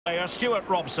Player Stuart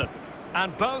Robson.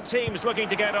 And both teams looking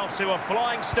to get off to a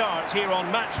flying start here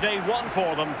on match day 1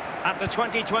 for them at the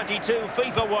 2022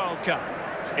 FIFA World Cup.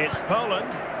 It's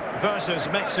Poland versus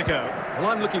Mexico. Well,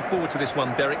 I'm looking forward to this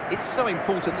one, Derek. It's so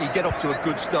important that you get off to a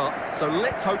good start. So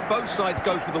let's hope both sides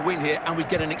go for the win here and we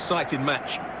get an exciting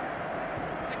match.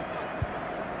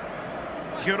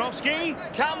 Jurovski,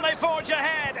 can they forge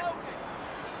ahead?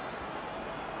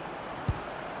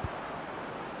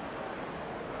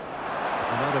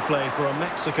 Another play for a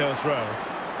Mexico throw.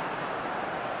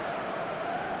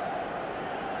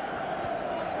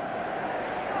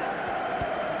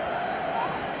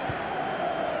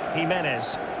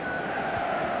 Jimenez.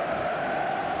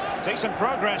 Decent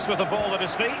progress with the ball at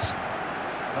his feet.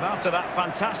 But after that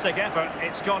fantastic effort,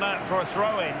 it's gone out for a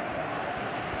throw-in.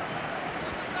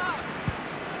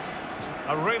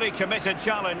 A really committed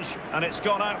challenge, and it's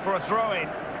gone out for a throw-in.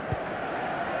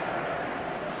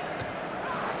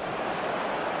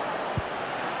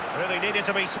 Really needed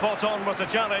to be spot on with the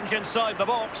challenge inside the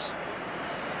box.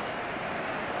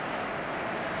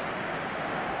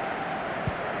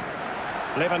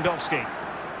 Lewandowski.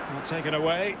 Well, taken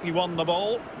away, he won the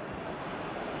ball.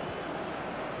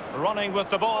 Running with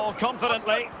the ball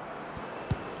confidently.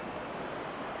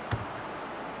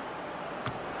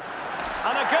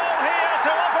 And a goal here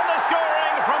to open the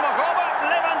scoring from Robert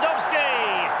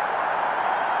Lewandowski.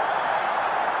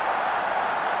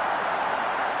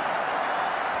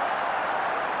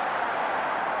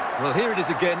 Well, here it is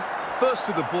again. First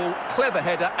to the ball, clever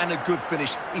header and a good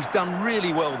finish. He's done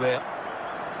really well there.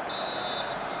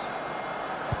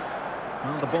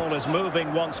 Well, the ball is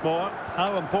moving once more.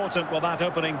 How important will that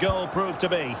opening goal prove to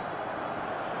be?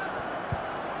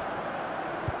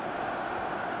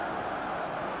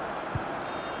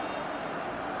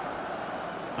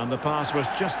 And the pass was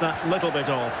just that little bit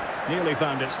off. Nearly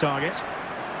found its target.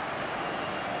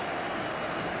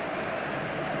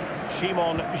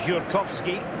 Szymon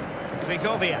Żurkowski.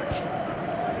 Krychowiak.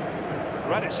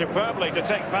 Read it superbly to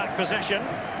take back possession.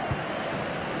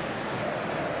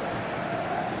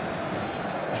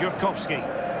 Żurkowski.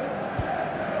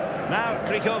 Now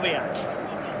Krychowiak.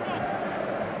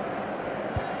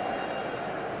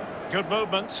 Good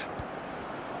movement.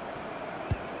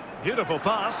 Beautiful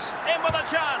pass. In with a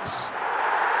chance.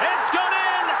 It's gone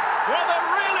in. Well,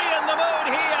 they're really in the mood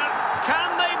here.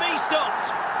 Can they be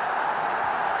stopped?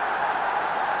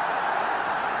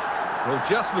 Well,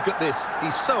 just look at this.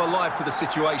 He's so alive to the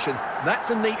situation. That's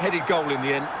a neat-headed goal in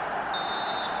the end.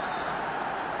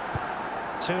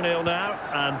 2-0 now,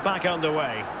 and back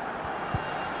underway.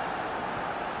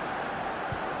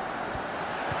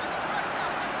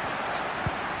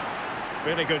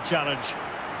 Really good challenge.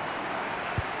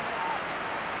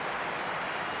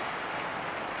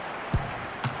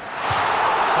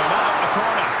 So now a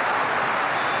corner.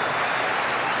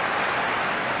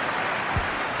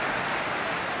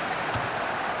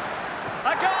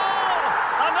 A goal!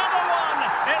 Another one!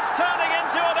 It's turning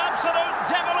into an absolute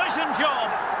demolition job.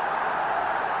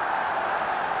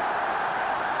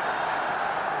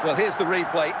 Well, here's the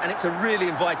replay, and it's a really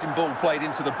inviting ball played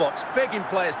into the box, begging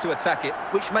players to attack it,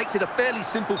 which makes it a fairly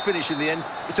simple finish in the end.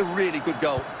 It's a really good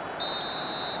goal.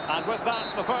 And with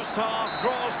that, the first half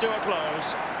draws to a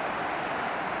close.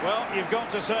 Well, you've got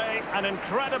to say, an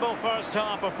incredible first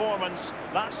half performance.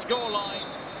 That scoreline.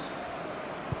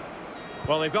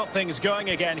 Well, they've got things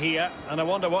going again here, and I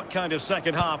wonder what kind of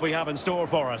second half we have in store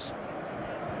for us.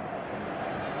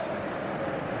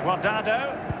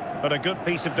 Guardado. But a good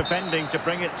piece of defending to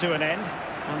bring it to an end.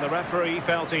 And the referee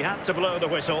felt he had to blow the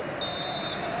whistle.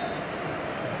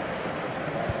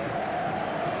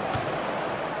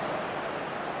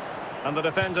 And the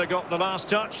defender got the last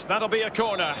touch. That'll be a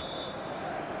corner.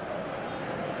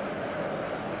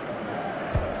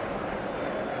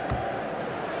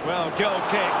 Well, goal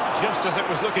kick, just as it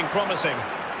was looking promising.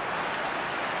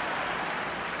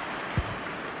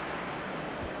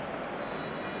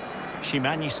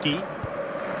 Szymański.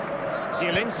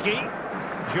 Zielinski,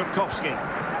 Żurkowski,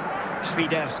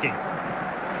 Świderski.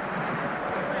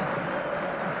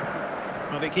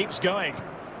 Well, he keeps going.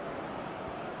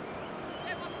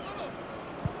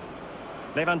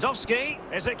 Lewandowski,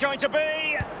 is it going to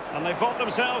be? And they've bought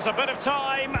themselves a bit of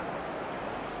time.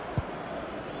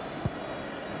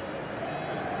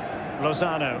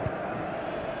 Lozano.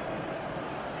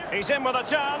 He's in with a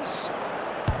chance.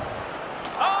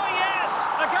 Oh, yes!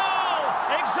 A goal!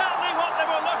 Exactly what they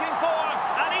were looking for,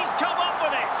 and he's come up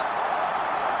with it.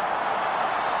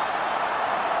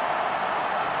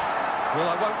 Well,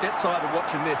 I won't get tired of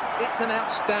watching this. It's an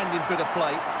outstanding bit of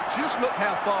play. Just look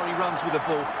how far he runs with the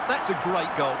ball. That's a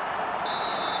great goal.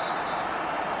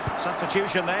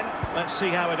 Substitution then. Let's see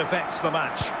how it affects the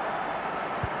match.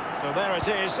 So there it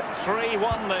is,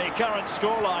 3-1 the current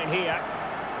scoreline here.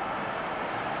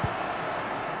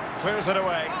 Clears it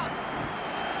away.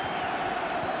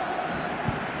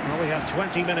 Well, we have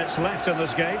 20 minutes left in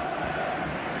this game.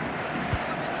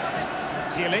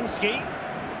 Zielinski.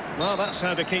 Well, that's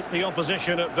how to keep the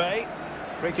opposition at bay.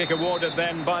 Free kick awarded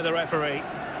then by the referee.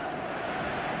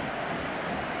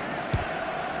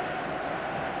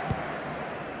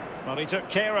 Well, he took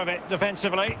care of it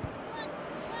defensively.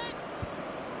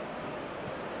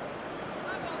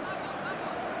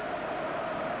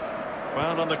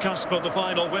 Well, on the cusp of the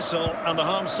final whistle, and the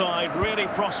home side really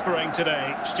prospering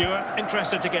today. Stuart,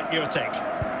 interested to get your take.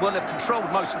 Well, they've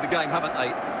controlled most of the game, haven't they?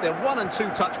 Their 1- and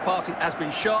 2-touch passing has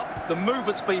been sharp, the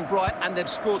movement's been bright, and they've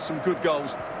scored some good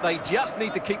goals. They just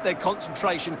need to keep their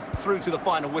concentration through to the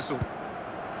final whistle.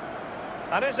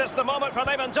 And is this the moment for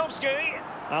Lewandowski?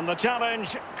 And the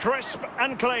challenge, crisp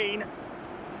and clean.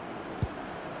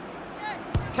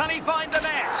 Can he find the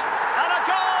net? And a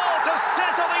goal to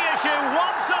settle the issue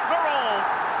once and for all.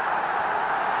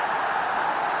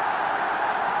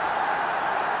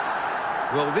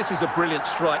 Well, this is a brilliant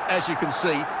strike, as you can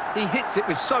see. He hits it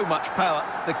with so much power.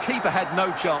 The keeper had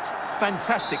no chance.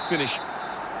 Fantastic finish.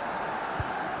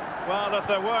 Well, if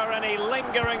there were any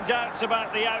lingering doubts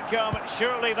about the outcome,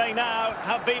 surely they now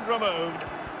have been removed.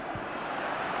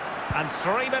 And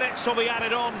 3 minutes will be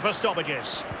added on for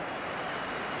stoppages.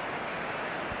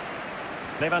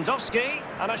 Lewandowski,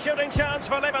 and a shooting chance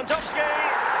for Lewandowski.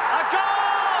 A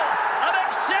goal! An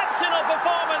exceptional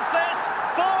performance this.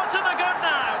 4 to the good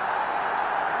now.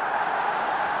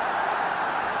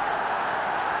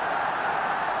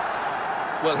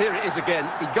 Well, here it is again.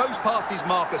 He goes past his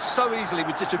marker so easily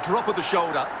with just a drop of the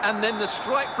shoulder. And then the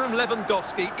strike from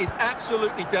Lewandowski is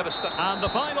absolutely devastating. And the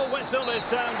final whistle is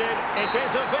sounded. It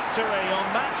is a victory on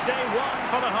match day 1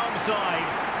 for the home side.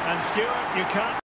 And Stuart, you can't